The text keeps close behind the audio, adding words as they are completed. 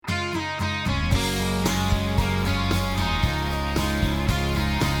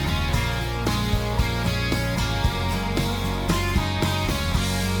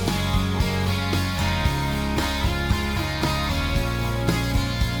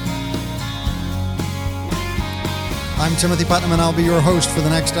I'm Timothy Putnam, and I'll be your host for the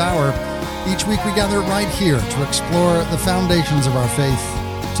next hour. Each week we gather right here to explore the foundations of our faith,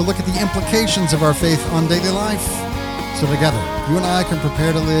 to look at the implications of our faith on daily life, so together you and I can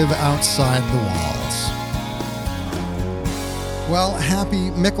prepare to live outside the walls. Well,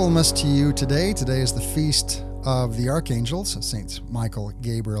 happy Michaelmas to you today. Today is the feast of the archangels, Saints Michael,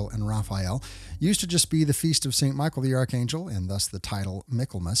 Gabriel, and Raphael. Used to just be the feast of Saint Michael the Archangel, and thus the title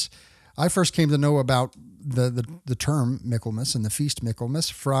Michaelmas. I first came to know about the term Michaelmas and the feast Michaelmas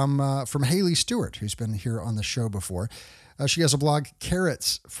from Haley Stewart, who's been here on the show before. She has a blog,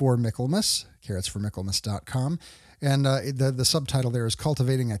 Carrots for Michaelmas, carrotsformichaelmas.com. And the subtitle there is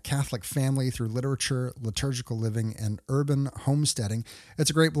Cultivating a Catholic Family Through Literature, Liturgical Living, and Urban Homesteading. It's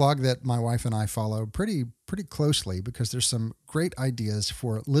a great blog that my wife and I follow pretty closely because there's some great ideas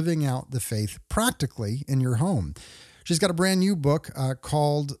for living out the faith practically in your home. She's got a brand new book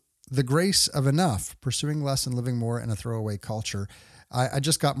called The Grace of Enough, Pursuing Less and Living More in a Throwaway Culture. I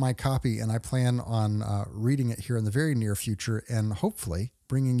just got my copy, and I plan on reading it here in the very near future and hopefully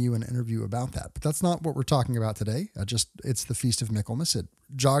bringing you an interview about that. But that's not what we're talking about today. It's the Feast of Michaelmas. It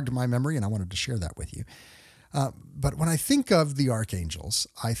jogged my memory, and I wanted to share that with you. But when I think of the archangels,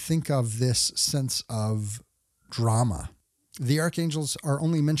 I think of this sense of drama. The archangels are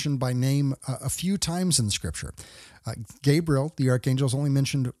only mentioned by name a few times in Scripture. Gabriel, the archangel, is only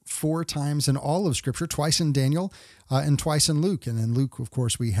mentioned 4 times in all of Scripture, twice in Daniel and twice in Luke. And in Luke, of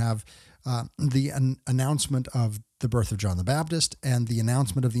course, we have the announcement of the birth of John the Baptist and the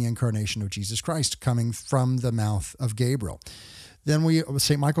announcement of the incarnation of Jesus Christ coming from the mouth of Gabriel. Then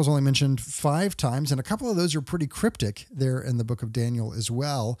St. Michael's only mentioned 5 times, and a couple of those are pretty cryptic there in the book of Daniel as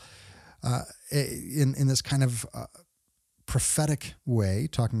well, in this kind of prophetic way,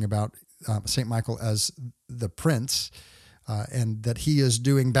 talking about St. Michael as the prince, and that he is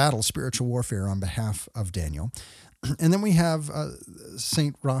doing battle, spiritual warfare on behalf of Daniel. And then we have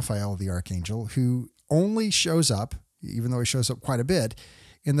St. Raphael, the archangel, who only shows up, even though he shows up quite a bit,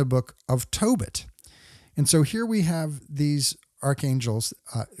 in the book of Tobit. And so here we have these archangels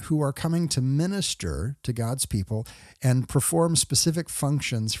who are coming to minister to God's people and perform specific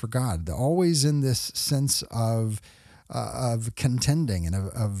functions for God. They're always in this sense of contending and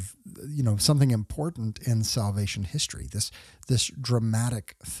of something important in salvation history, this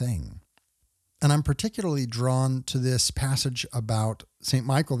dramatic thing. And I'm particularly drawn to this passage about St.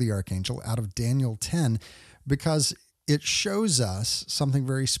 Michael the Archangel out of Daniel 10 because it shows us something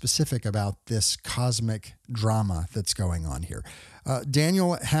very specific about this cosmic drama that's going on here.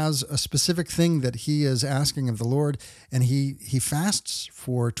 Daniel has a specific thing that he is asking of the Lord, and he fasts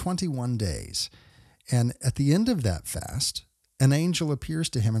for 21 days. And at the end of that fast, an angel appears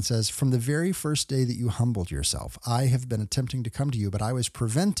to him and says, "From the very first day that you humbled yourself, I have been attempting to come to you, but I was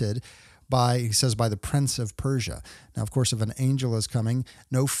prevented by the prince of Persia." Now, of course, if an angel is coming,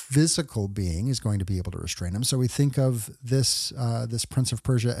 no physical being is going to be able to restrain him. So we think of this prince of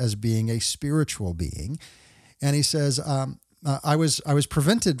Persia as being a spiritual being. And he says, I was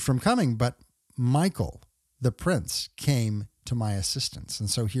prevented from coming, but Michael, the prince, came to my assistance. And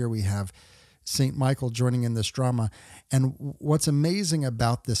so here we have St. Michael joining in this drama. And what's amazing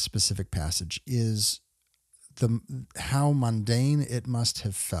about this specific passage is how mundane it must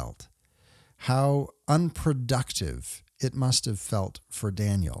have felt, how unproductive it must have felt for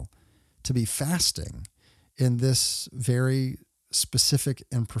Daniel to be fasting in this very specific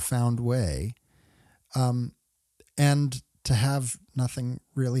and profound way, and to have nothing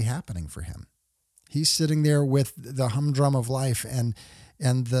really happening for him. He's sitting there with the humdrum of life and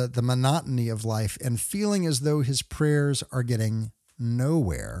the monotony of life and feeling as though his prayers are getting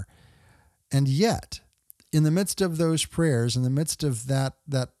nowhere. And yet, in the midst of those prayers, in the midst of that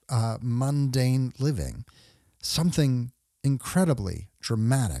mundane living, something incredibly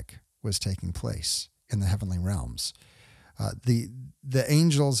dramatic was taking place in the heavenly realms. The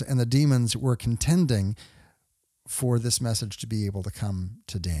angels and the demons were contending for this message to be able to come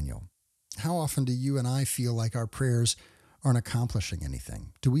to Daniel. How often do you and I feel like our prayers aren't accomplishing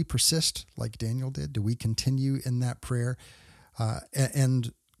anything? Do we persist like Daniel did? Do we continue in that prayer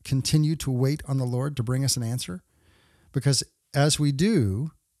and continue to wait on the Lord to bring us an answer? Because as we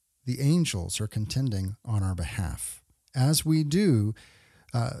do, the angels are contending on our behalf. As we do,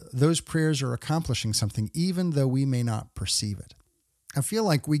 those prayers are accomplishing something, even though we may not perceive it. I feel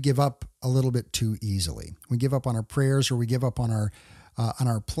like we give up a little bit too easily. We give up on our prayers, or we give up on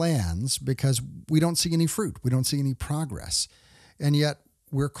our plans because we don't see any fruit. We don't see any progress. And yet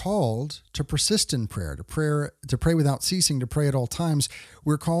we're called to persist in prayer, to pray without ceasing, to pray at all times.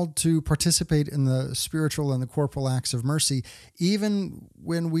 We're called to participate in the spiritual and the corporal acts of mercy, even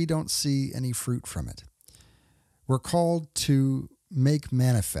when we don't see any fruit from it. We're called to make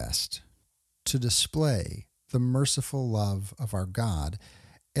manifest, to display the merciful love of our God,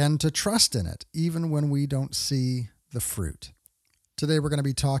 and to trust in it, even when we don't see the fruit. Today we're going to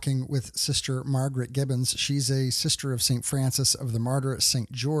be talking with Sister Margaret Gibbons. She's a sister of St. Francis of the Martyr at St.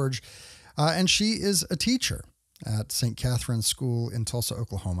 George, and she is a teacher at St. Catherine's School in Tulsa,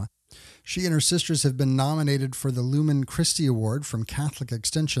 Oklahoma. She and her sisters have been nominated for the Lumen Christi Award from Catholic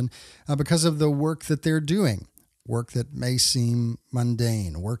Extension because of the work that they're doing, work that may seem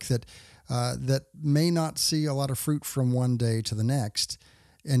mundane, work that may not see a lot of fruit from one day to the next,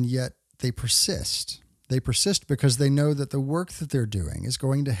 and yet they persist. They persist because they know that the work that they're doing is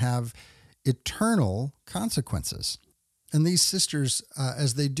going to have eternal consequences. And these sisters,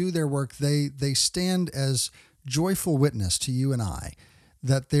 as they do their work, they stand as joyful witness to you and I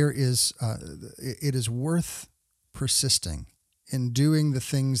that it is worth persisting in doing the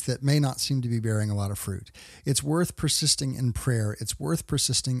things that may not seem to be bearing a lot of fruit. It's worth persisting in prayer. It's worth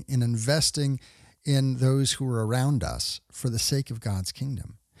persisting in investing in those who are around us for the sake of God's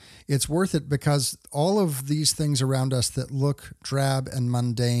kingdom. It's worth it because all of these things around us that look drab and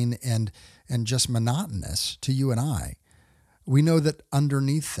mundane and just monotonous to you and I, we know that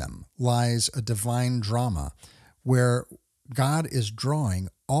underneath them lies a divine drama where God is drawing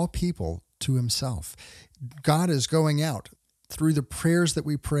all people to himself. God is going out through the prayers that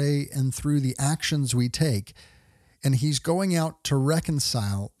we pray and through the actions we take, and he's going out to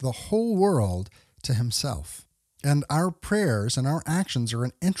reconcile the whole world to himself. And our prayers and our actions are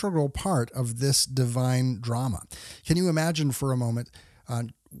an integral part of this divine drama. Can you imagine for a moment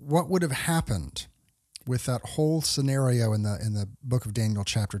what would have happened with that whole scenario in the book of Daniel,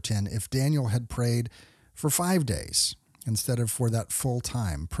 chapter 10, if Daniel had prayed for 5 days instead of for that full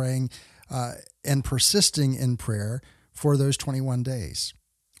time, praying and persisting in prayer for those 21 days?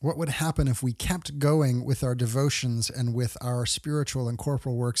 What would happen if we kept going with our devotions and with our spiritual and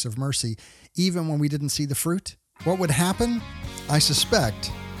corporal works of mercy, even when we didn't see the fruit? What would happen? I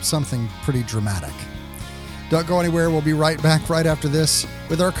suspect something pretty dramatic. Don't go anywhere. We'll be right back right after this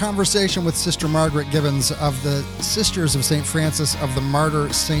with our conversation with Sister Margaret Gibbons of the Sisters of St. Francis of the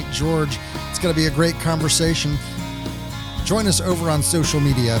Martyr St. George. It's going to be a great conversation. Join us over on social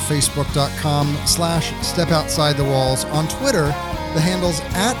media, facebook.com/StepOutsideTheWalls. On Twitter, the handle's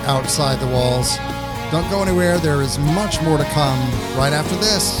 @OutsideTheWalls. Don't go anywhere. There is much more to come right after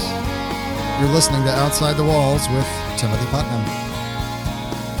this. You're listening to Outside the Walls with Timothy Putnam.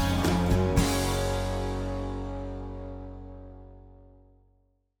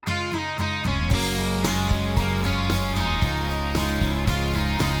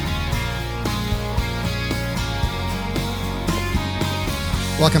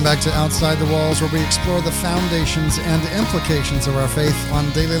 Welcome back to Outside the Walls, where we explore the foundations and implications of our faith on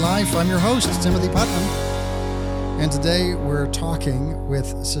daily life. I'm your host, Timothy Putnam, and today we're talking with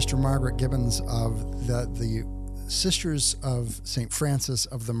Sister Margaret Gibbons of the Sisters of St. Francis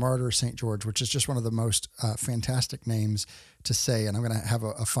of the Martyr St. George, which is just one of the most fantastic names to say, and I'm going to have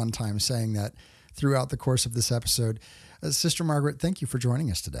a fun time saying that throughout the course of this episode. Sister Margaret, thank you for joining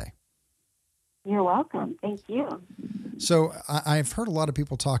us today. You're welcome. Thank you. So I've heard a lot of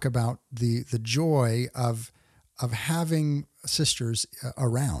people talk about the joy of having sisters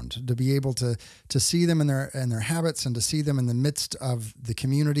around, to be able to see them in their habits and to see them in the midst of the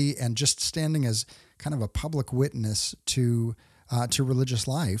community and just standing as kind of a public witness to religious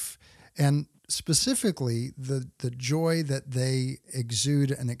life, and specifically the joy that they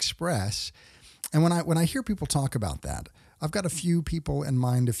exude and express. And when I hear people talk about that, I've got a few people in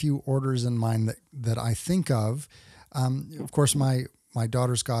mind, a few orders in mind that I think of. Of course, my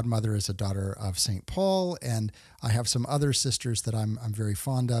daughter's godmother is a daughter of St. Paul, and I have some other sisters that I'm very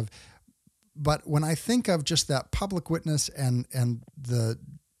fond of. But when I think of just that public witness and the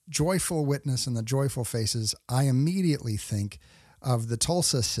joyful witness and the joyful faces, I immediately think of the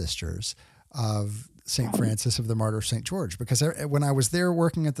Tulsa sisters of St. Francis of the Martyr St. George, because when I was there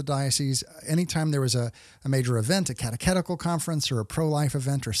working at the diocese, anytime there was a major event, a catechetical conference or a pro-life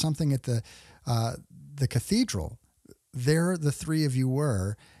event or something at the cathedral, there the three of you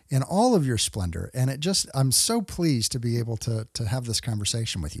were in all of your splendor. And I'm so pleased to be able to have this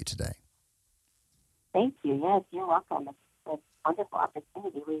conversation with you today. Thank you. Yes, you're welcome. It's a wonderful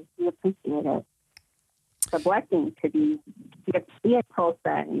opportunity. We appreciate it. It's a blessing to be at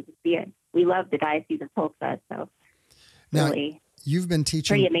Tulsa and we love the Diocese of Tulsa, so now, really you've been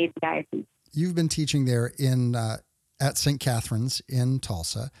teaching pretty amazing diocese. You've been teaching there at St. Catherine's in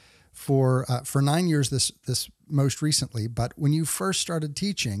Tulsa for 9 years. This most recently, but when you first started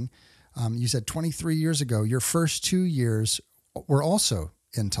teaching, you said 23 years ago. Your first 2 years were also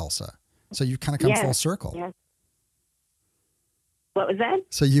in Tulsa, so you kind of come full circle. Yes. What was that?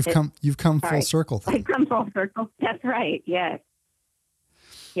 So you've come full Sorry. circle. I've come full circle. That's right. Yes.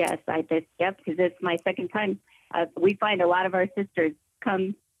 Yes, I did. Yep, because it's my second time. We find a lot of our sisters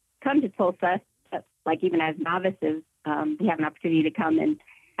come to Tulsa, like even as novices. We have an opportunity to come and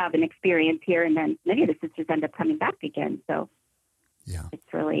have an experience here, and then many of the sisters end up coming back again. So yeah,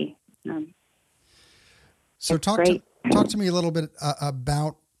 it's really so it's talk great. to me a little bit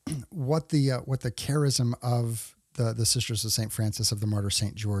about what the charism of the Sisters of St. Francis of the Martyr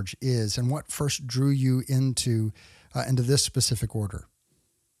St. George is, and what first drew you into this specific order.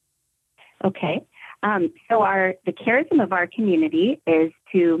 Okay. So the charism of our community is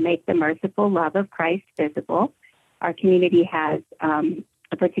to make the merciful love of Christ visible. Our community has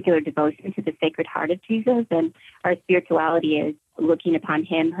a particular devotion to the Sacred Heart of Jesus, and our spirituality is looking upon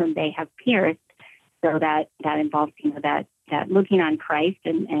him whom they have pierced. So that involves, that looking on Christ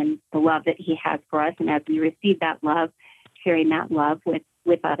and the love that he has for us. And as we receive that love, sharing that love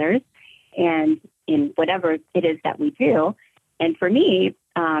with others and in whatever it is that we do. And for me,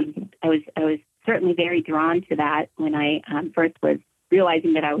 I was certainly very drawn to that when I first was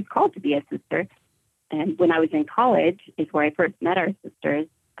realizing that I was called to be a sister. And when I was in college is where I first met our sisters.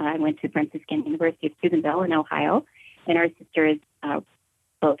 I went to Franciscan University of Steubenville in Ohio, and our sisters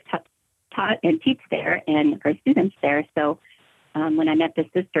both taught and teach there, and our students there. So when I met the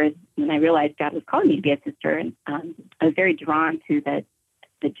sisters, when I realized God was calling me to be a sister, I was very drawn to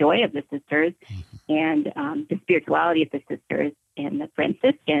the joy of the sisters and the spirituality of the sisters and the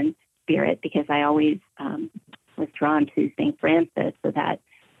Franciscan spirit, because I always was drawn to St. Francis, so that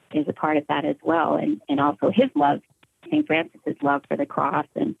is a part of that as well, and also his love, St. Francis's love for the cross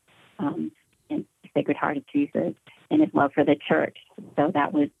and the Sacred Heart of Jesus, and his love for the church. So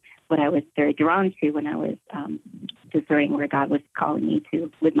that was what I was very drawn to when I was discerning where God was calling me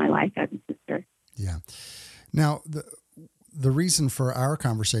to live my life as a sister. Yeah. Now, the reason for our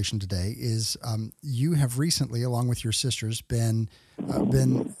conversation today is you have recently, along with your sisters, been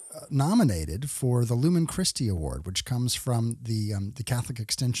nominated for the Lumen Christi Award, which comes from the Catholic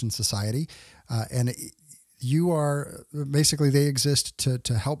Extension Society, and you are basically, they exist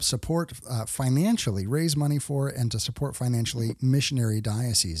to help support financially, raise money for and to support financially missionary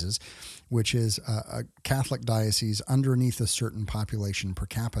dioceses, which is a Catholic diocese underneath a certain population per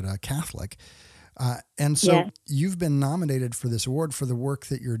capita Catholic. And so you've been nominated for this award for the work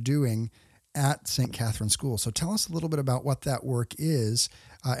that you're doing at St. Catherine School. So tell us a little bit about what that work is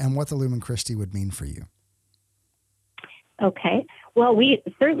and what the Lumen Christi would mean for you. Okay. Well, we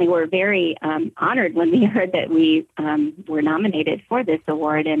certainly were very honored when we heard that we were nominated for this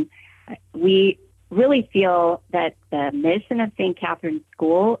award. And we really feel that the mission of St. Catherine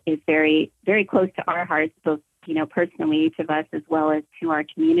School is very, very close to our hearts, both, personally, each of us, as well as to our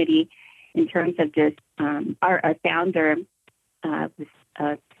community, in terms of just our founder,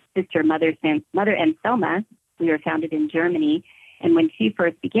 Sister Mother Anselma. We were founded in Germany. And when she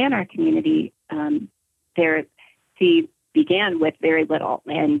first began our community, she began with very little,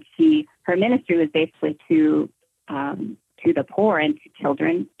 and her ministry was basically to the poor and to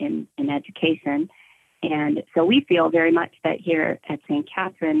children in education. And so we feel very much that here at St.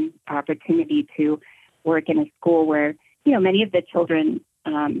 Catherine, our opportunity to work in a school where many of the children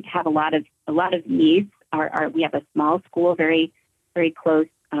have a lot of needs. We have a small school, very very close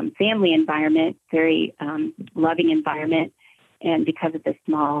family environment, very loving environment, and because of the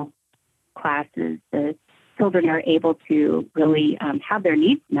small classes, the children are able to really have their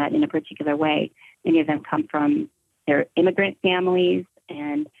needs met in a particular way. Many of them come from their immigrant families,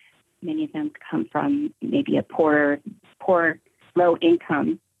 and many of them come from maybe a poor, low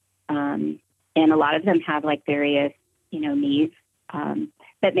income, and a lot of them have various, needs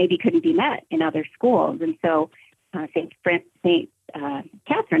that maybe couldn't be met in other schools. And so St.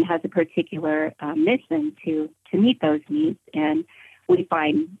 Catherine has a particular mission to meet those needs, and we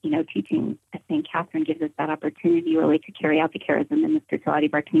find, teaching at St. Catherine gives us that opportunity really to carry out the charism and the spirituality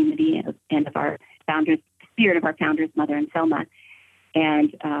of our community and of our founders, spirit of our founders, Mother Anselma.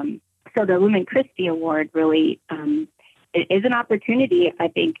 And so the Lumen Christi Award really is an opportunity, I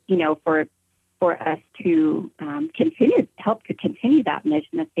think, for us to help to continue that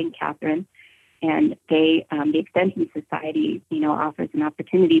mission of St. Catherine. And the Extension Society, offers an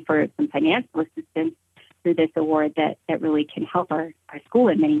opportunity for some financial assistance through this award that really can help our school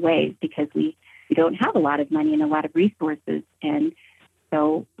in many ways, because we don't have a lot of money and a lot of resources. And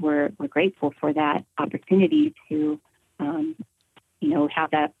so we're grateful for that opportunity to,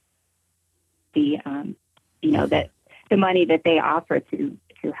 have that, that the money that they offer to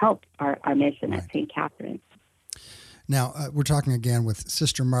help our mission at St. Catherine. Now, we're talking again with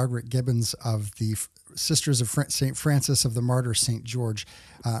Sister Margaret Gibbons of the Sisters of St. Francis of the Martyr St. George,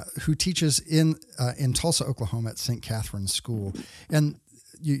 who teaches in Tulsa, Oklahoma at St. Catherine's School. And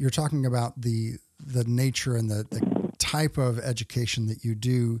you're talking about the nature and the type of education that you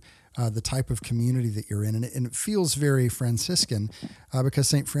do, the type of community that you're in. And it feels very Franciscan because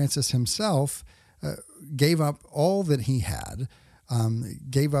St. Francis himself gave up all that he had,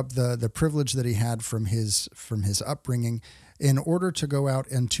 gave up the privilege that he had from his upbringing in order to go out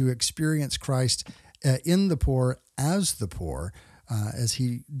and to experience Christ in the poor as the poor, as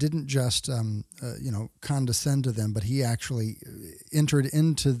he didn't just condescend to them, but he actually entered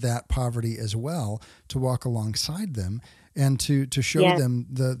into that poverty as well to walk alongside them and to show them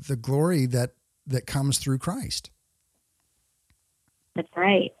the glory that comes through Christ. That's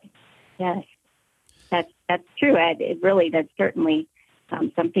right. Yes, that's true, Ed. That's certainly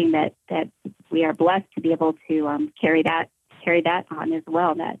something that we are blessed to be able to carry that on as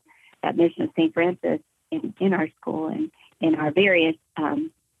well. That mission of St. Francis in our school and in our various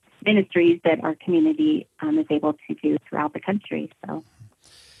ministries that our community is able to do throughout the country. So,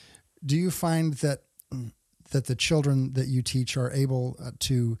 do you find that the children that you teach are able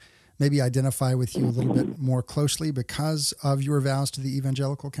to maybe identify with you a little bit more closely because of your vows to the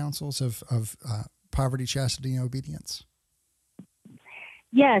evangelical counsels of poverty, chastity, and obedience?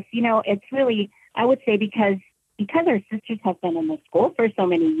 Yes, it's really, I would say, because our sisters have been in the school for so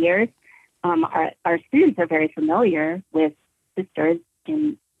many years, our students are very familiar with sisters,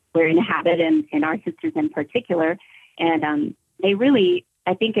 and we're in a habit, and our sisters in particular, and they really,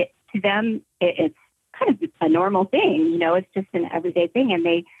 I think to them, it's kind of a normal thing, it's just an everyday thing,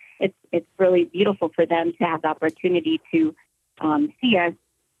 and it's really beautiful for them to have the opportunity to see us,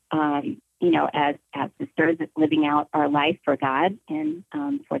 as sisters living out our life for God and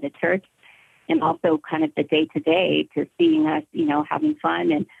for the church, and also kind of the day-to-day to seeing us, having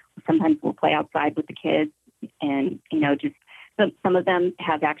fun, and sometimes we'll play outside with the kids, and, just some of them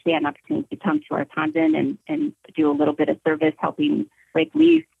have actually had an opportunity to come to our convent and do a little bit of service, helping rake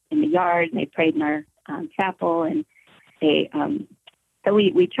leaves in the yard, and they prayed in our chapel, and they, so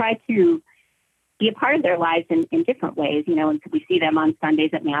we try to be a part of their lives in different ways, and we see them on Sundays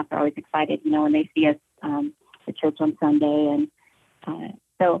at Mass. They're always excited, when they see us at church on Sunday, and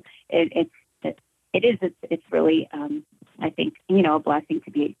so it's really, I think, a blessing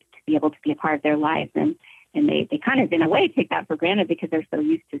to be able to be a part of their lives, and they kind of, in a way, take that for granted because they're so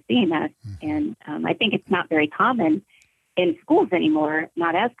used to seeing us, and I think it's not very common in schools anymore,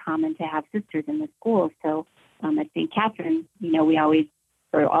 not as common to have sisters in the school. So at St. Catherine, we always,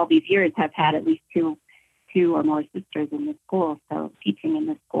 for all these years, have had at least two or more sisters in the school, so teaching in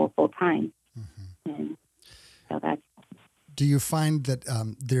the school full time. And so that's. Do you find that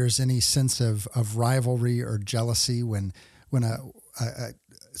there's any sense of rivalry or jealousy when a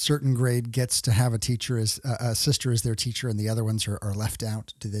certain grade gets to have a sister as their teacher and the other ones are left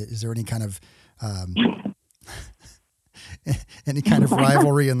out? Is there any kind of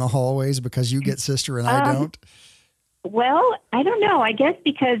rivalry in the hallways because you get sister and I don't? Well, I don't know. I guess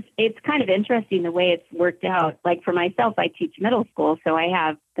because it's kind of interesting the way it's worked out. Like for myself, I teach middle school, so I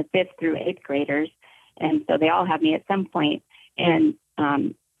have the 5th through 8th graders, and so they all have me at some point. And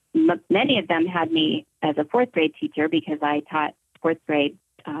many of them had me as a 4th grade teacher because I taught 4th grade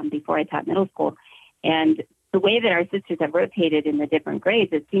before I taught middle school. And the way that our sisters have rotated in the different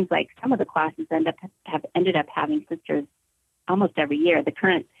grades, it seems like some of the classes have ended up having sisters almost every year. The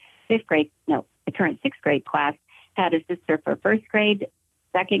current 6th grade class had a sister for 1st grade,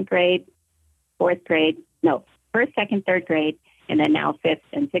 2nd grade, 4th grade, 1st, 2nd, 3rd grade, and then now 5th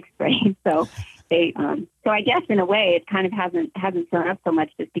and 6th grade. So they, so I guess in a way it kind of hasn't shown up so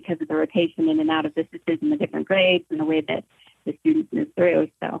much just because of the rotation in and out of the sisters in the different grades and the way that the students move through.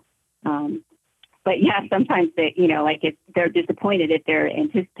 So, but yeah, sometimes they, if they're disappointed if they're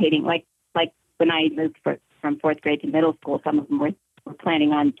anticipating, like when I moved from 4th grade to middle school, some of them were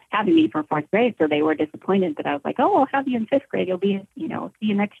planning on having me for 4th grade, so they were disappointed. But I was like, "Oh, I'll have you in 5th grade. You'll be, see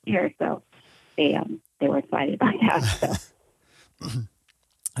you next year." So they were excited about that. So.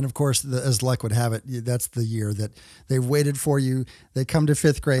 And of course, as luck would have it, that's the year that they've waited for you. They come to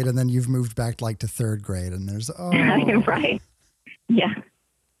 5th grade, and then you've moved back to 3rd grade, and there's right, yeah,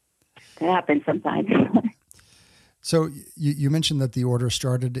 that happens sometimes. So you mentioned that the order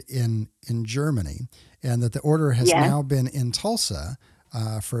started in Germany, and that the order has now been in Tulsa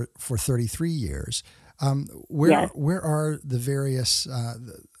for 33 years. Where are the various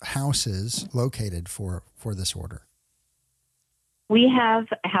houses located for this order? We have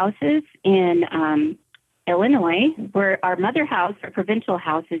houses in Illinois, where our mother house, our provincial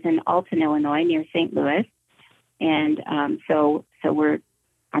house, is in Alton, Illinois, near St. Louis, and so we're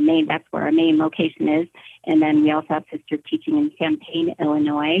that's where our main location is. And then we also have sisters teaching in Champaign,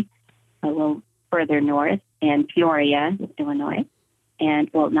 Illinois, a little further north, and Peoria, Illinois. And,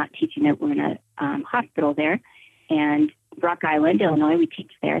 well, not teaching it, we're in a hospital there. And Rock Island, Illinois, we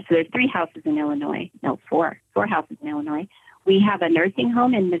teach there. So there's 3 houses in Illinois. No, 4 houses in Illinois. We have a nursing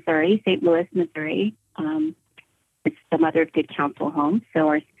home in Missouri, St. Louis, Missouri. It's the Mother of Good Counsel home. So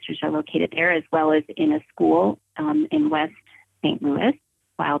our sisters are located there, as well as in a school in West St. Louis,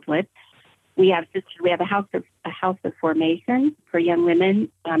 Wildwood. We have a house of formation for young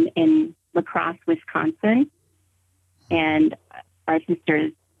women in La Crosse, Wisconsin. And our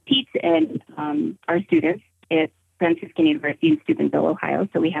sisters teach and our students at Franciscan University in Steubenville, Ohio.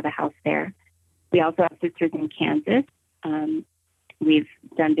 So we have a house there. We also have sisters in Kansas. We've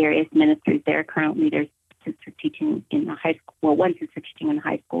done various ministries there. Currently, there's sister teaching in the high school. Well, one sister teaching in the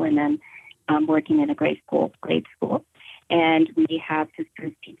high school, and then working in a grade school. And we have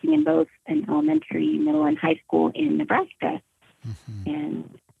sisters teaching in both an elementary, middle, and high school in Nebraska. Mm-hmm.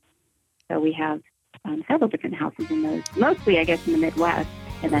 And so we have several different houses in those, mostly, I guess, in the Midwest,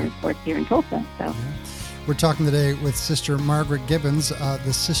 and then, of course, here in Tulsa. So. Yeah. We're talking today with Sister Margaret Gibbons,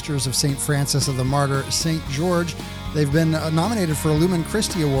 the Sisters of St. Francis of the Martyr St. George. They've been nominated for a Lumen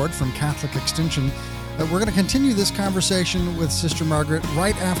Christi Award from Catholic Extension. We're going to continue this conversation with Sister Margaret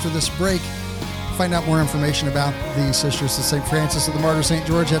right after this break. Find out more information about the Sisters of St. Francis of the Martyr St.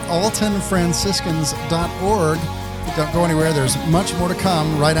 George at altonfranciscans.org. Don't go anywhere. There's much more to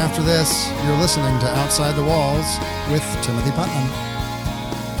come right after this. You're listening to Outside the Walls with Timothy Putnam.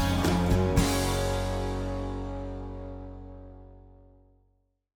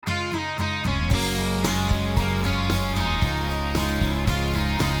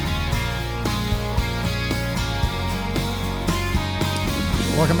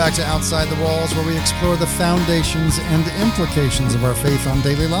 Welcome back to Outside the Walls, where we explore the foundations and implications of our faith on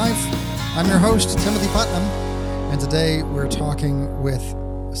daily life. I'm your host, Timothy Putnam, and today we're talking with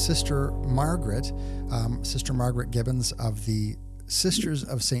Sister Margaret, Sister Margaret Gibbons of the Sisters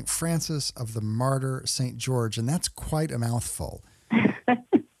of St. Francis of the Martyr St. George, and that's quite a mouthful.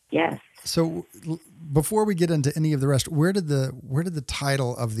 Yes. So before we get into any of the rest, where did the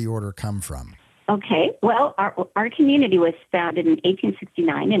title of the order come from? Okay. Well, our community was founded in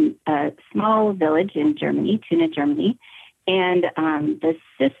 1869 in a small village in Germany, Tuna, Germany. And the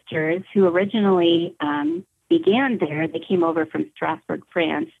sisters who originally began there, they came over from Strasbourg,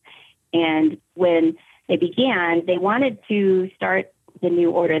 France. And when they began, they wanted to start the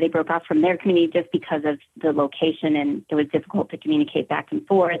new order. They broke off from their community just because of the location, and it was difficult to communicate back and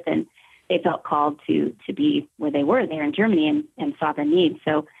forth. And they felt called to be where they were there in Germany and saw the need.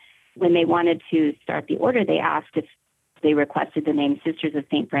 So when they wanted to start the order, they asked if they requested the name Sisters of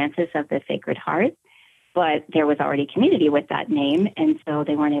St. Francis of the Sacred Heart, but there was already a community with that name, and so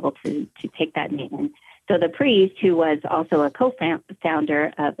they weren't able to take that name. And so the priest, who was also a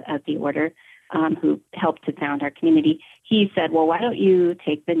co-founder of the order, who helped to found our community, he said, well, why don't you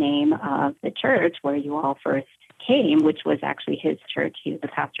take the name of the church where you all first came, which was actually his church. He was the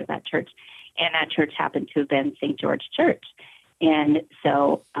pastor of that church, and that church happened to have been St. George Church. And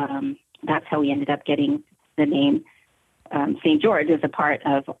so that's how we ended up getting the name St. George as a part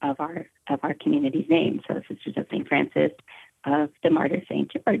of our community's name. So Sisters of St. Francis of the Martyr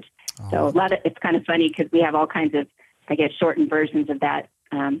St. George. Oh. So it's kind of funny because we have all kinds of, I guess, shortened versions of that.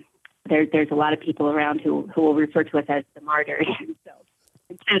 There's a lot of people around who will refer to us as the Martyr. So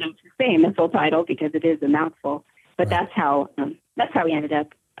it's kind of saying the full title because it is a mouthful. But right. That's how we ended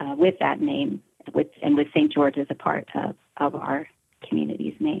up with that name. With St. George as a part of our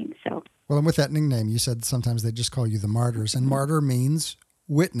community's name. So, well, and with that nickname, you said sometimes they just call you the Martyrs, and martyr means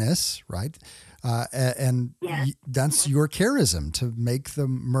witness, right? And yes. That's your charism, to make the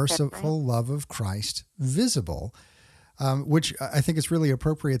merciful love of Christ visible, which I think is really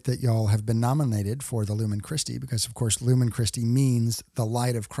appropriate that y'all have been nominated for the Lumen Christi, because, of course, Lumen Christi means the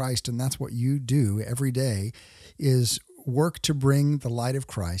light of Christ, and that's what you do every day is work to bring the light of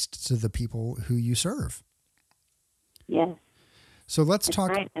Christ to the people who you serve. Yes. So let's talk.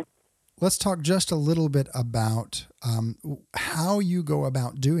 Right. Let's talk just a little bit about how you go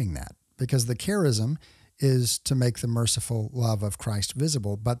about doing that, because the charism is to make the merciful love of Christ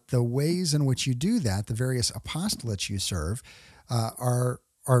visible, but the ways in which you do that, the various apostolates you serve, are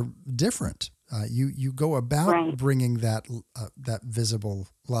different. You go about right. bringing that visible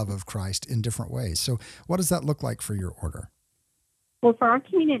love of Christ in different ways. So what does that look like for your order? Well, for our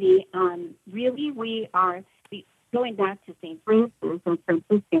community, really we are going back to St. Francis and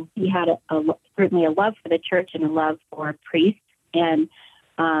Franciscan. He had certainly a love for the church and a love for priests. And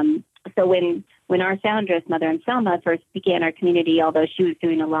so when when our foundress, Mother Anselma, first began our community, although she was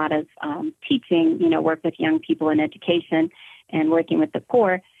doing a lot of teaching, work with young people in education and working with the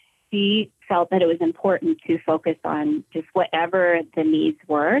poor, she felt that it was important to focus on just whatever the needs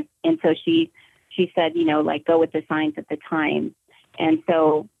were. And so she said, go with the signs of the times. And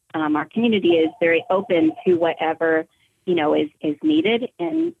so our community is very open to whatever, is needed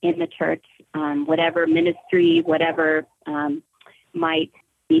in the church, whatever ministry, whatever might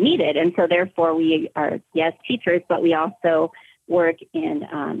be needed. And so therefore we are, yes, teachers, but we also work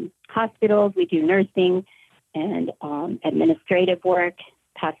in hospitals. We do nursing and administrative work,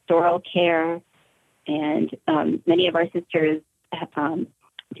 pastoral care, and many of our sisters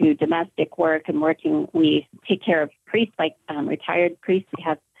do domestic work and working. We take care of priests, like retired priests. We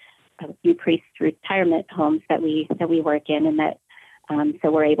have a few priests retirement homes that we work in, and that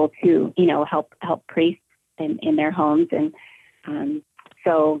so we're able to help priests in their homes, and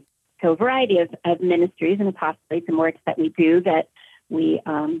so a variety of ministries and apostolates and works that we do that we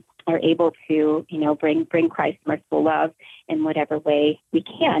are able to bring Christ's merciful love in whatever way we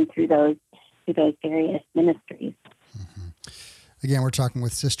can through those various ministries. Mm-hmm. Again, we're talking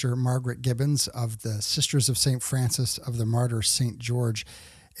with Sister Margaret Gibbons of the Sisters of St. Francis of the Martyr St. George.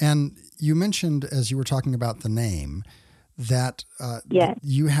 And you mentioned, as you were talking about the name, that yes.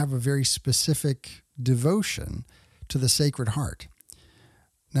 You have a very specific devotion to the Sacred Heart.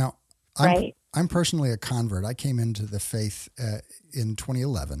 Now, I'm personally a convert. I came into the faith in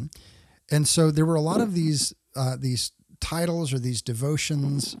 2011. And so there were a lot of these titles or these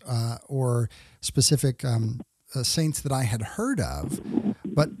devotions or specific saints that I had heard of,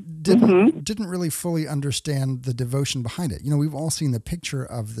 but didn't really fully understand the devotion behind it. We've all seen the picture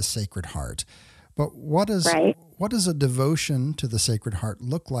of the Sacred Heart, but what does a devotion to the Sacred Heart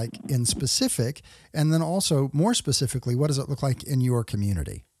look like in specific? And then also, more specifically, what does it look like in your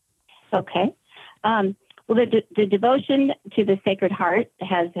community? Okay. Well, the devotion to the Sacred Heart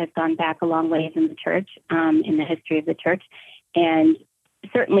has gone back a long ways in the church, in the history of the church. And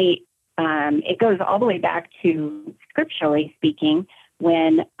certainly it goes all the way back to, scripturally speaking,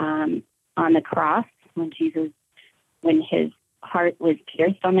 when on the cross, when his heart was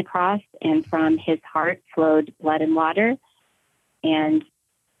pierced on the cross, and from his heart flowed blood and water. And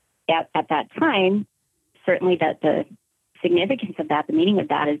at that time, certainly that the significance of that, the meaning of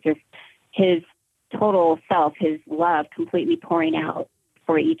that, is just his total self, his love completely pouring out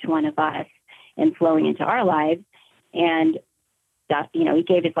for each one of us and flowing into our lives. And that, he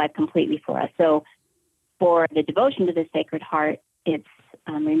gave his life completely for us. So for the devotion to the Sacred Heart, it's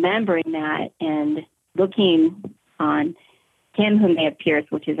remembering that and looking on him whom they have pierced,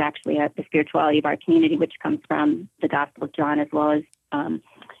 which is actually the spirituality of our community, which comes from the Gospel of John as well as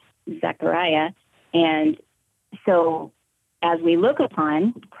Zechariah. And so as we look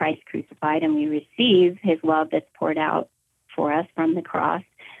upon Christ crucified and we receive his love that's poured out for us from the cross,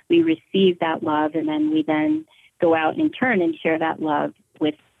 we receive that love, and then we go out in turn and share that love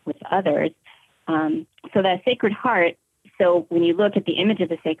with others. So that Sacred Heart, so when you look at the image of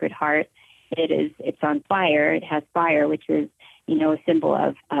the Sacred Heart, it's on fire. It has fire, which is, a symbol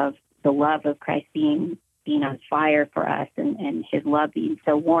of the love of Christ being on fire for us, and his love being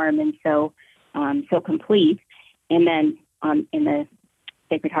so warm and so complete. And then in the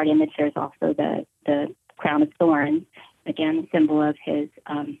Sacred Heart image, there's also the crown of thorns, again, a symbol of his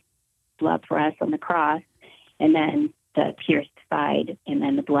love for us on the cross, and then the pierced side, and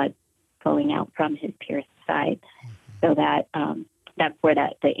then the blood flowing out from his pierced side. So that's where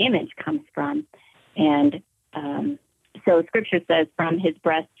the image comes from. And so Scripture says, from his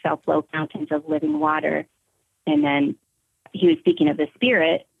breast shall flow fountains of living water. And then he was speaking of the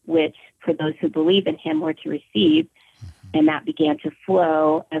Spirit, which for those who believe in him were to receive. And that began to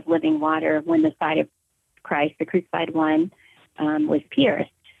flow as living water when the side of Christ, the crucified one, was pierced.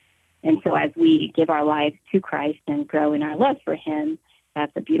 And so as we give our lives to Christ and grow in our love for him,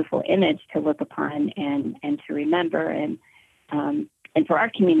 that's a beautiful image to look upon and to remember. And for our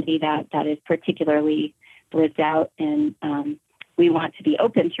community, that is particularly lived out. And we want to be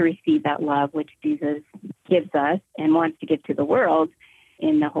open to receive that love which Jesus gives us and wants to give to the world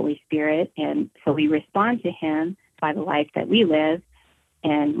in the Holy Spirit. And so we respond to him by the life that we live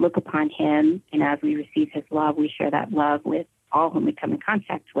and look upon him. And as we receive his love, we share that love with all whom we come in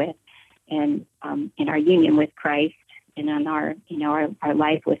contact with. And in our union with Christ and on our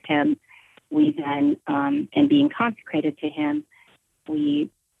life with him, we then, and being consecrated to him, we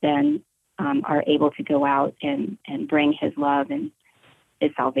then are able to go out and bring his love and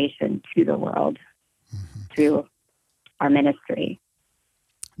his salvation to the world through our ministry.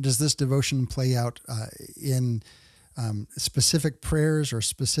 Does this devotion play out in specific prayers or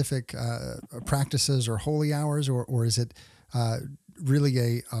specific practices or holy hours, or is it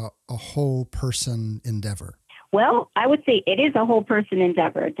really a whole person endeavor? Well, I would say it is a whole person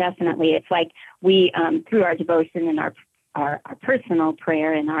endeavor. Definitely, it's like we through our devotion and our personal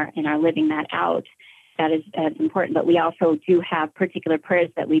prayer and our living that out. That's important. But we also do have particular prayers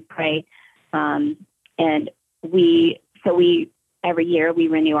that we pray, and we every year we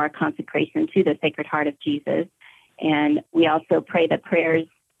renew our consecration to the Sacred Heart of Jesus, and we also pray the prayers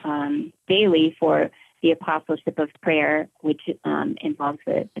daily for the apostleship of prayer, which involves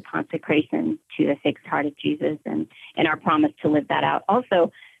the consecration to the Sacred Heart of Jesus and our promise to live that out.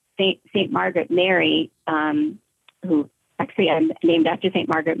 Also, Saint Margaret Mary, who actually I'm named after Saint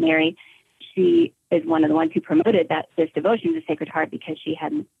Margaret Mary, she is one of the ones who promoted this devotion to the Sacred Heart because she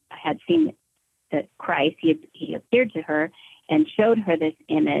had seen that Christ, he appeared to her and showed her this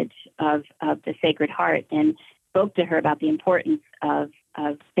image of the Sacred Heart and spoke to her about the importance of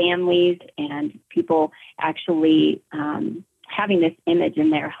families and people actually having this image in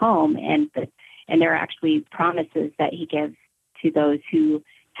their home, and there are actually promises that he gives to those who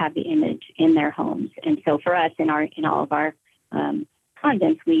have the image in their homes. And so for us, in all of our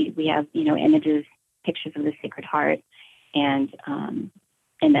convents, we have images, pictures of the Sacred Heart, and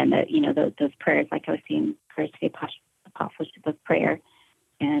then those prayers, like I was saying, prayers to the apostleship of prayer,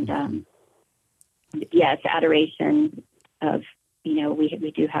 and it's adoration of.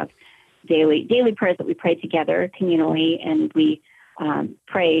 We do have daily prayers that we pray together communally, and we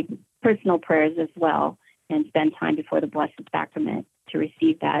pray personal prayers as well, and spend time before the Blessed Sacrament to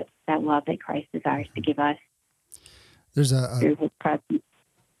receive that love that Christ desires to give us. There's through His presence.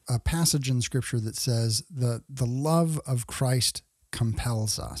 A passage in Scripture that says the love of Christ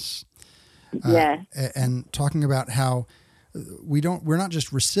compels us. Yes. And talking about how we're not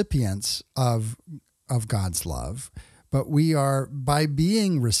just recipients of God's love, but we are, by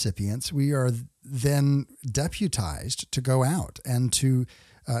being recipients, we are then deputized to go out and to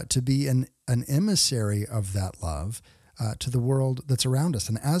be an emissary of that love to the world that's around us.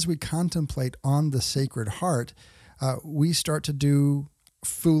 And as we contemplate on the Sacred Heart, we start to do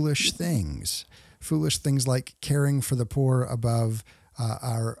foolish things like caring for the poor above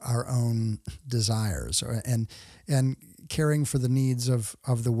our own desires, and caring for the needs of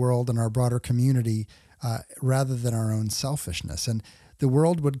the world and our broader community rather than our own selfishness. And the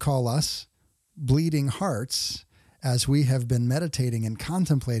world would call us bleeding hearts as we have been meditating and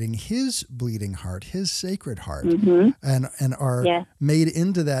contemplating his bleeding heart, his Sacred Heart, and are made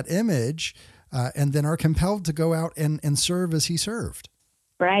into that image, and then are compelled to go out and serve as he served.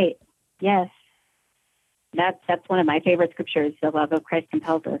 Right. Yes. That's one of my favorite scriptures. The love of Christ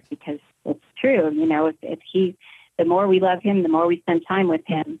compels us, because it's true. If he, the more we love him, the more we spend time with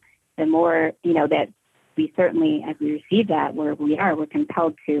him, the more, that we certainly, as we receive that, we're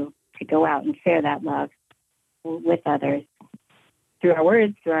compelled to go out and share that love with others through our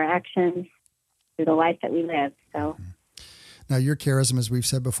words, through our actions, through the life that we live. So. Now, your charism, as we've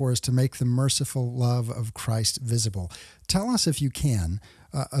said before, is to make the merciful love of Christ visible. Tell us, if you can,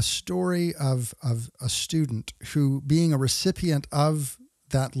 a story of a student who, being a recipient of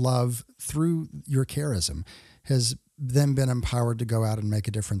that love through your charism, has then been empowered to go out and make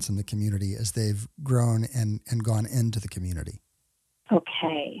a difference in the community as they've grown and gone into the community.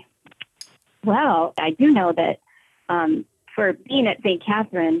 Okay. Well, I do know that for being at St.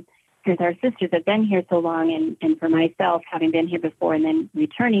 Catherine, since our sisters have been here so long, and for myself, having been here before and then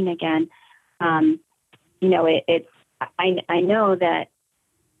returning again, I know that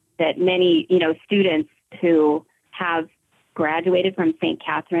many, students who have graduated from St.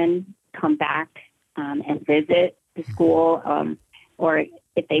 Catherine come back and visit the school, or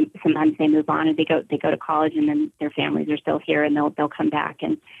if sometimes they move on and they go to college, and then their families are still here, and they'll come back,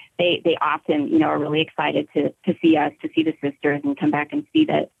 and they often, are really excited to see us, to see the sisters, and come back and see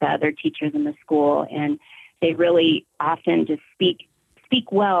the other teachers in the school, and they really often just speak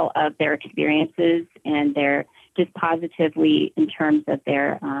well of their experiences, and they're just positively in terms of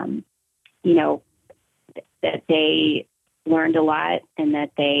their, that they learned a lot, and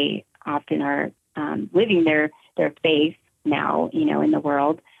that they often are living their faith now, in the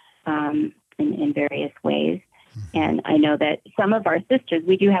world, in various ways. And I know that some of our sisters,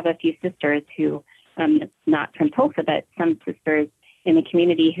 we do have a few sisters who, not from Tulsa, but some sisters in the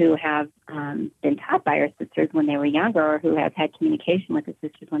community who have been taught by our sisters when they were younger, or who have had communication with the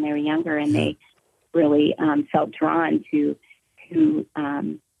sisters when they were younger, and they really felt drawn to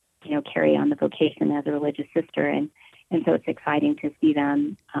carry on the vocation as a religious sister. And so it's exciting to see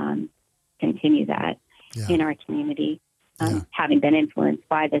them continue that in our community. having been influenced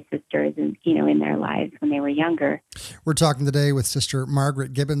by the sisters and, in their lives when they were younger. We're talking today with Sister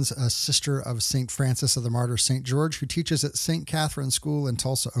Margaret Gibbons, a sister of St. Francis of the Martyr St. George, who teaches at St. Catherine School in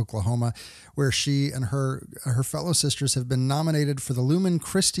Tulsa, Oklahoma, where she and her fellow sisters have been nominated for the Lumen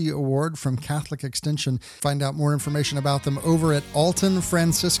Christi Award from Catholic Extension. Find out more information about them over at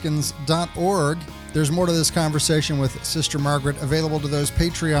altonfranciscans.org. There's more to this conversation with Sister Margaret available to those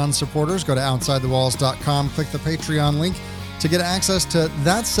Patreon supporters. Go to OutsideTheWalls.com, click the Patreon link to get access to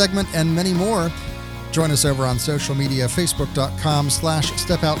that segment and many more. Join us over on social media,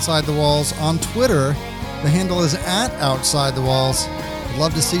 Facebook.com/StepOutsideTheWalls. On Twitter, the handle is @OutsideTheWalls. I'd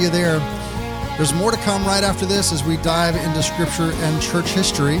love to see you there. There's more to come right after this as we dive into Scripture and church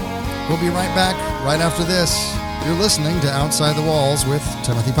history. We'll be right back right after this. You're listening to Outside the Walls with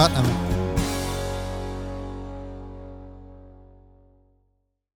Timothy Putnam.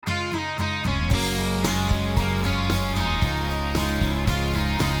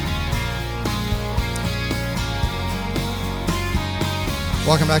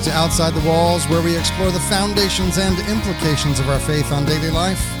 Welcome back to Outside the Walls, where we explore the foundations and implications of our faith on daily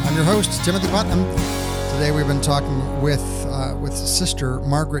life. I'm your host, Timothy Putnam. Today we've been talking with Sister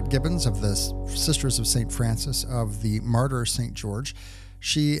Margaret Gibbons of the Sisters of St. Francis of the Martyr St. George.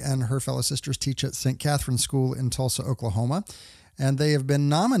 She and her fellow sisters teach at St. Catherine School in Tulsa, Oklahoma, and they have been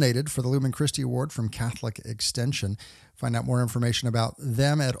nominated for the Lumen Christi Award from Catholic Extension. Find out more information about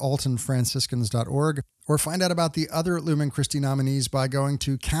them at altonfranciscans.org, or find out about the other Lumen Christi nominees by going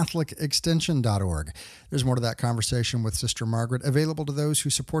to catholicextension.org. There's more to that conversation with Sister Margaret available to those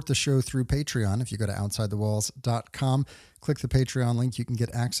who support the show through Patreon. If you go to OutsideTheWalls.com, click the Patreon link, you can get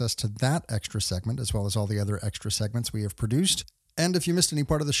access to that extra segment as well as all the other extra segments we have produced. And if you missed any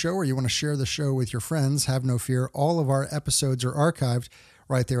part of the show or you want to share the show with your friends, have no fear. All of our episodes are archived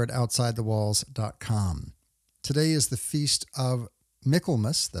right there at OutsideTheWalls.com. Today is the feast of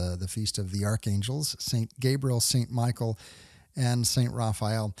Michaelmas, the feast of the archangels, St. Gabriel, St. Michael, and St.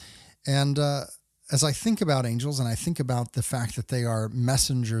 Raphael. And as I think about angels and I think about the fact that they are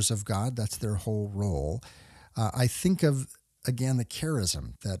messengers of God, that's their whole role, I think of, again, the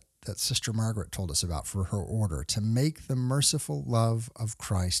charism that Sister Margaret told us about for her order, to make the merciful love of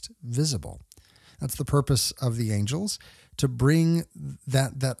Christ visible. That's the purpose of the angels, to bring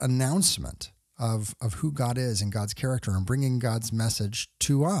that announcement of who God is and God's character and bringing God's message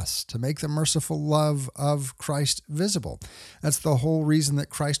to us, to make the merciful love of Christ visible. That's the whole reason that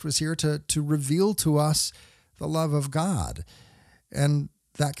Christ was here, to reveal to us the love of God. And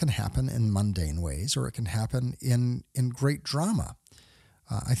that can happen in mundane ways, or it can happen in great drama.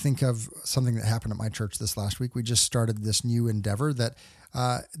 I think of something that happened at my church this last week. We just started this new endeavor that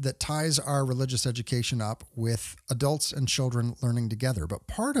ties our religious education up with adults and children learning together. But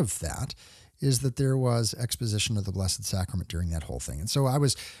part of that is that there was exposition of the Blessed Sacrament during that whole thing. And so I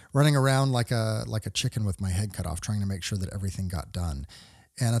was running around like a chicken with my head cut off, trying to make sure that everything got done.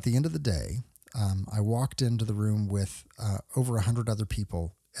 And at the end of the day, I walked into the room with over 100 other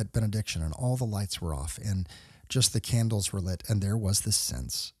people at benediction, and all the lights were off, and just the candles were lit, and there was this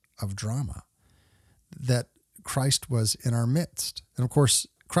sense of drama that Christ was in our midst. And of course,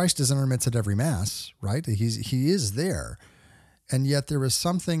 Christ is in our midst at every Mass, right? He is there. And yet there was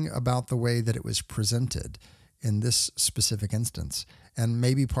something about the way that it was presented in this specific instance, and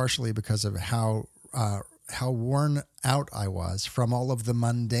maybe partially because of how worn out I was from all of the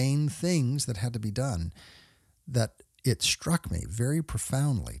mundane things that had to be done, that it struck me very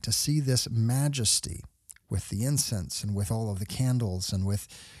profoundly to see this majesty with the incense and with all of the candles and with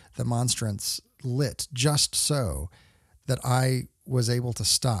the monstrance lit just so that I was able to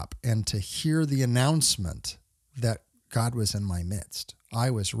stop and to hear the announcement that God was in my midst.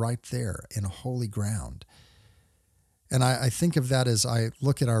 I was right there in holy ground. And I think of that as I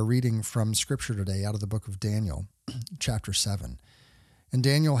look at our reading from Scripture today out of the book of Daniel, chapter 7. And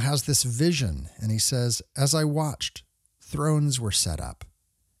Daniel has this vision, and he says, "As I watched, thrones were set up,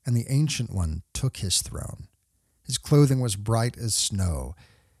 and the Ancient One took his throne. His clothing was bright as snow,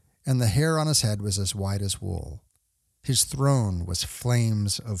 and the hair on his head was as white as wool. His throne was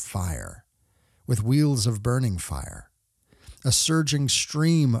flames of fire, with wheels of burning fire. A surging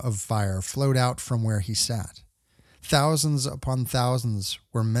stream of fire flowed out from where he sat. Thousands upon thousands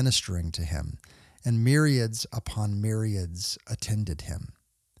were ministering to him, and myriads upon myriads attended him.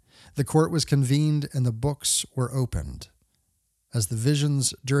 The court was convened, and the books were opened. As the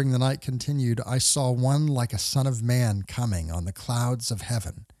visions during the night continued, I saw one like a son of man coming on the clouds of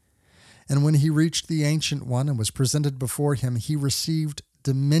heaven. And when he reached the Ancient One and was presented before him, he received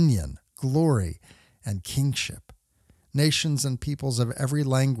dominion, glory, and kingship. Nations and peoples of every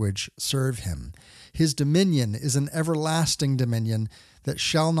language serve him. His dominion is an everlasting dominion that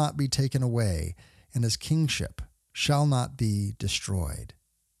shall not be taken away, and his kingship shall not be destroyed.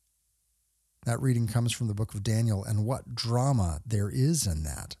 That reading comes from the book of Daniel, and what drama there is in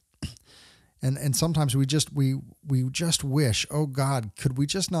that. And sometimes we just wish, oh God, could we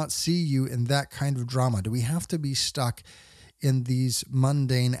just not see you in that kind of drama? Do we have to be stuck in these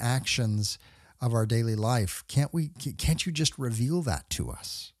mundane actions of our daily life? Can't you just reveal that to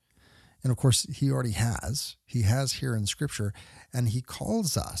us? And of course, he already has. He has here in Scripture, and he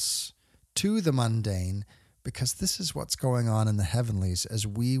calls us to the mundane because this is what's going on in the heavenlies as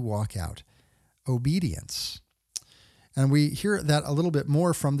we walk out obedience. And we hear that a little bit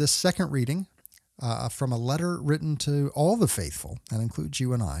more from this second reading, from a letter written to all the faithful, that includes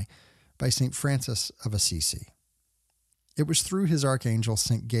you and I, by St. Francis of Assisi. It was through his archangel,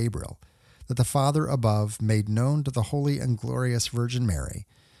 St. Gabriel, that the Father above made known to the holy and glorious Virgin Mary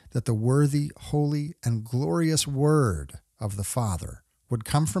that the worthy, holy, and glorious Word of the Father would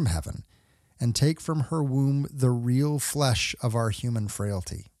come from heaven and take from her womb the real flesh of our human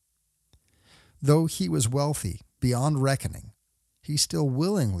frailty. Though he was wealthy beyond reckoning, he still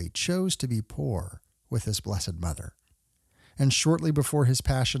willingly chose to be poor with his Blessed Mother. And shortly before his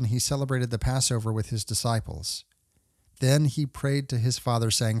passion, he celebrated the Passover with his disciples. Then he prayed to his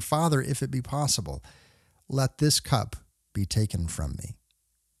Father, saying, Father, if it be possible, let this cup be taken from me.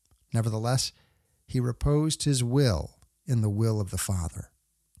 Nevertheless, he reposed his will in the will of the Father.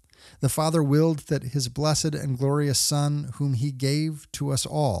 The Father willed that his blessed and glorious Son, whom he gave to us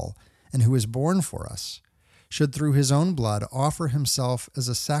all, and who is born for us, should through his own blood offer himself as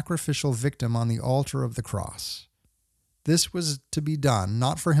a sacrificial victim on the altar of the cross. This was to be done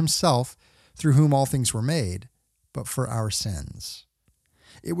not for himself, through whom all things were made, but for our sins.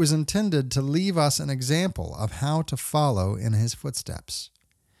 It was intended to leave us an example of how to follow in his footsteps,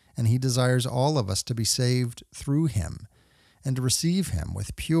 and he desires all of us to be saved through him and to receive him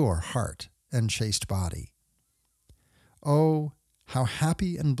with pure heart and chaste body. Oh, how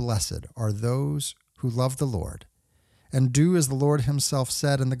happy and blessed are those who love the Lord, and do as the Lord himself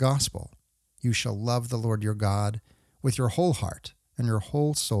said in the gospel, you shall love the Lord your God with your whole heart and your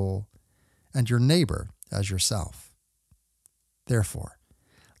whole soul, and your neighbor as yourself. Therefore,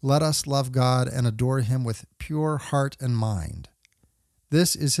 let us love God and adore him with pure heart and mind.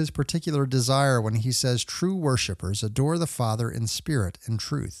 This is his particular desire when he says true worshipers adore the Father in spirit and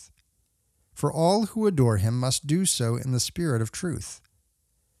truth. For all who adore him must do so in the spirit of truth.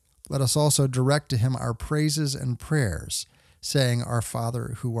 Let us also direct to him our praises and prayers, saying, Our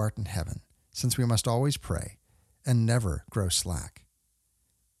Father who art in heaven, since we must always pray and never grow slack.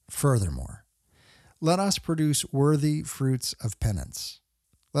 Furthermore, let us produce worthy fruits of penance.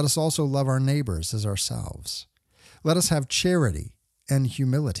 Let us also love our neighbors as ourselves. Let us have charity and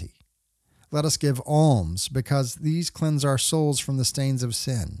humility. Let us give alms, because these cleanse our souls from the stains of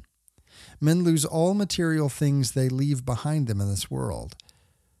sin. Men lose all material things they leave behind them in this world,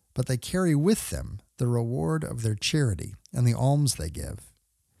 but they carry with them the reward of their charity and the alms they give.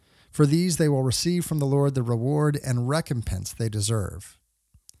 For these they will receive from the Lord the reward and recompense they deserve.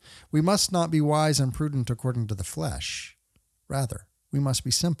 We must not be wise and prudent according to the flesh. Rather, we must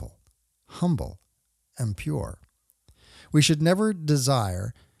be simple, humble, and pure. We should never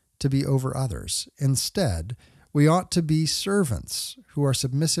desire to be over others. Instead, we ought to be servants who are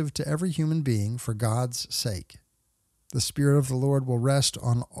submissive to every human being for God's sake. The Spirit of the Lord will rest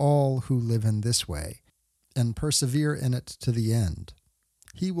on all who live in this way and persevere in it to the end.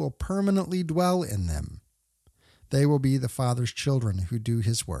 He will permanently dwell in them. They will be the Father's children who do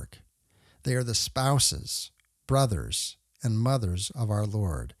his work. They are the spouses, brothers, and mothers of our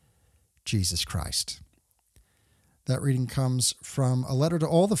Lord, Jesus Christ. That reading comes from a letter to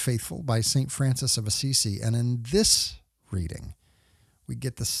all the faithful by St. Francis of Assisi. And in this reading, we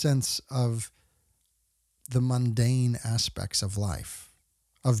get the sense of the mundane aspects of life,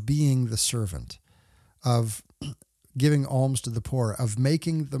 of being the servant, of giving alms to the poor, of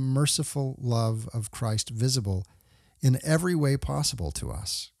making the merciful love of Christ visible in every way possible to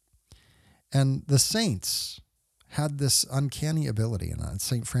us. And the saints had this uncanny ability, and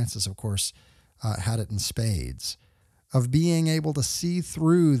St. Francis, of course, had it in spades, of being able to see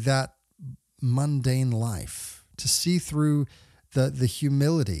through that mundane life, to see through the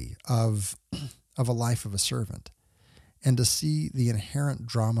humility of a life of a servant, and to see the inherent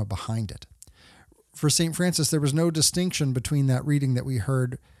drama behind it. For St. Francis, there was no distinction between that reading that we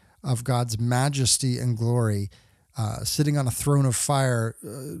heard of God's majesty and glory, sitting on a throne of fire,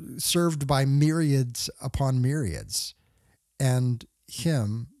 served by myriads upon myriads, and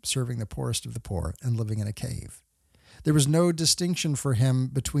him serving the poorest of the poor and living in a cave. There was no distinction for him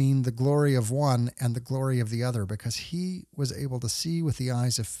between the glory of one and the glory of the other, because he was able to see with the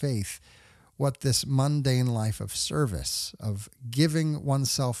eyes of faith what this mundane life of service, of giving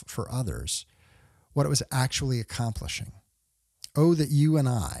oneself for others, what it was actually accomplishing. Oh, that you and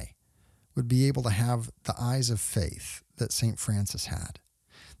I would be able to have the eyes of faith that St. Francis had,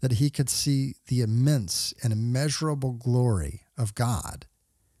 that he could see the immense and immeasurable glory of God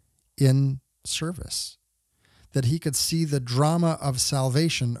in service, that he could see the drama of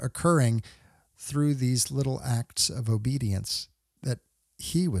salvation occurring through these little acts of obedience that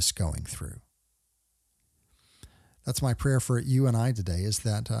he was going through. That's my prayer for you and I today, is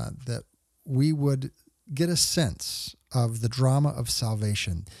that we would get a sense of the drama of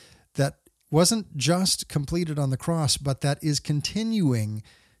salvation that wasn't just completed on the cross, but that is continuing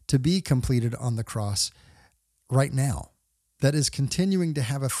to be completed on the cross right now, that is continuing to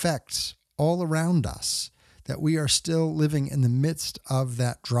have effects all around us, that we are still living in the midst of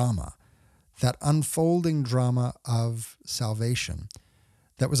that drama, that unfolding drama of salvation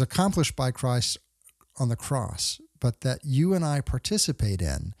that was accomplished by Christ on the cross, but that you and I participate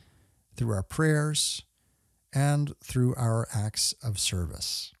in through our prayers and through our acts of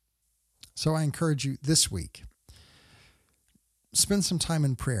service. So I encourage you this week, spend some time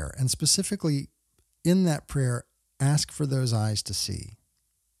in prayer, and specifically in that prayer, ask for those eyes to see.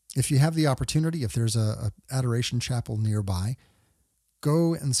 If you have the opportunity, if there's a adoration chapel nearby,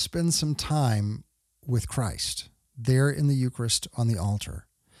 go and spend some time with Christ there in the Eucharist on the altar.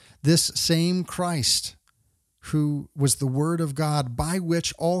 This same Christ who was the Word of God by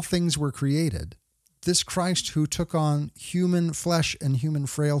which all things were created, this Christ who took on human flesh and human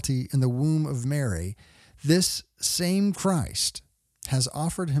frailty in the womb of Mary, this same Christ has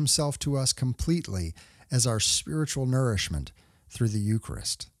offered himself to us completely as our spiritual nourishment through the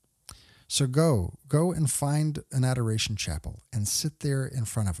Eucharist. So go and find an adoration chapel and sit there in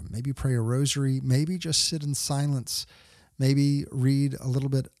front of him. Maybe pray a rosary, maybe just sit in silence, maybe read a little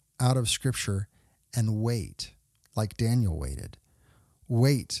bit out of Scripture and wait, like Daniel waited.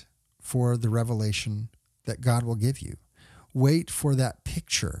 Wait for the revelation that God will give you. Wait for that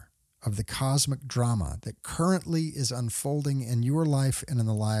picture of the cosmic drama that currently is unfolding in your life and in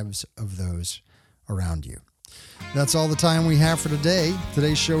the lives of those around you. That's all the time we have for today.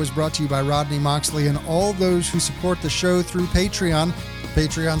 Today's show is brought to you by Rodney Moxley and all those who support the show through Patreon.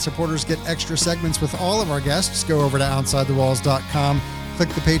 Patreon supporters get extra segments with all of our guests. Go over to OutsideTheWalls.com, click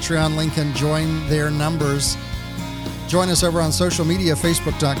the Patreon link, and join their numbers. Join us over on social media,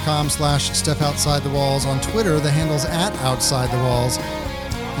 Facebook.com/StepOutsideTheWalls. On Twitter, the handle's @OutsideTheWalls.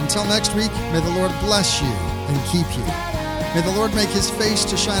 Until next week, may the Lord bless you and keep you. May the Lord make his face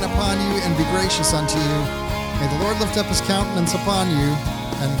to shine upon you and be gracious unto you. May the Lord lift up his countenance upon you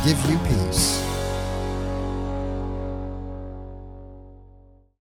and give you peace.